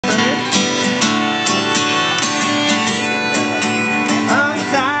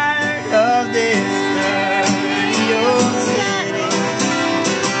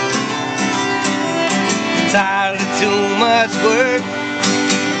much work,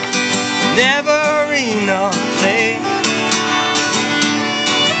 never enough play.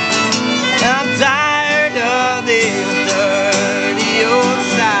 I'm tired of these dirty old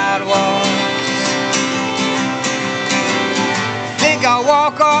sidewalks. Think I'll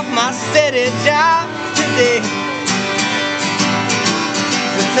walk off my steady job today.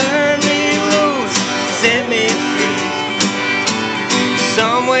 So turn me loose, set me free,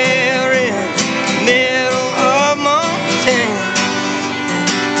 somewhere in the middle of Montana.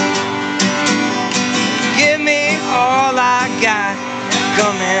 Give me all I got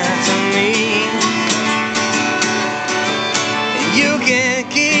coming to me. You can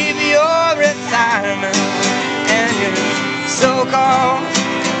keep your retirement and your so-called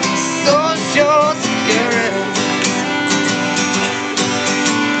Social Security.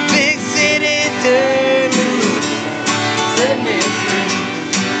 Big city turn me loose, set me free.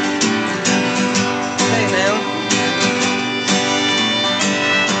 Hey now.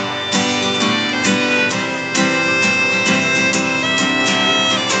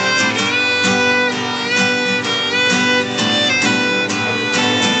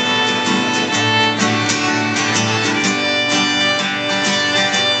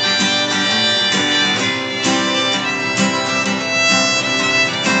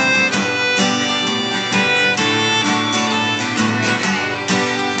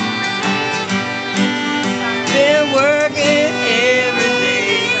 Working every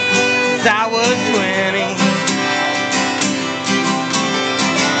day since I was 20.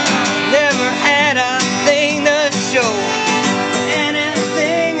 Never had a thing to show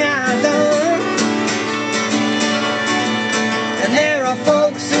anything I done. And there are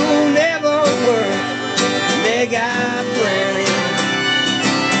folks who never work, they got plenty.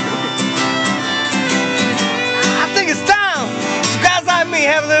 I think it's time guys like me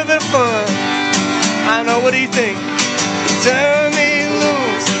have a little bit of fun. I know, what do you think? Turn me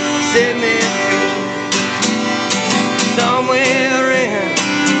loose, set me free, somewhere in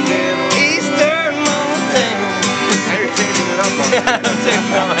eastern Montana. You're changing it up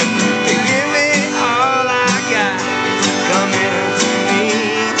on me.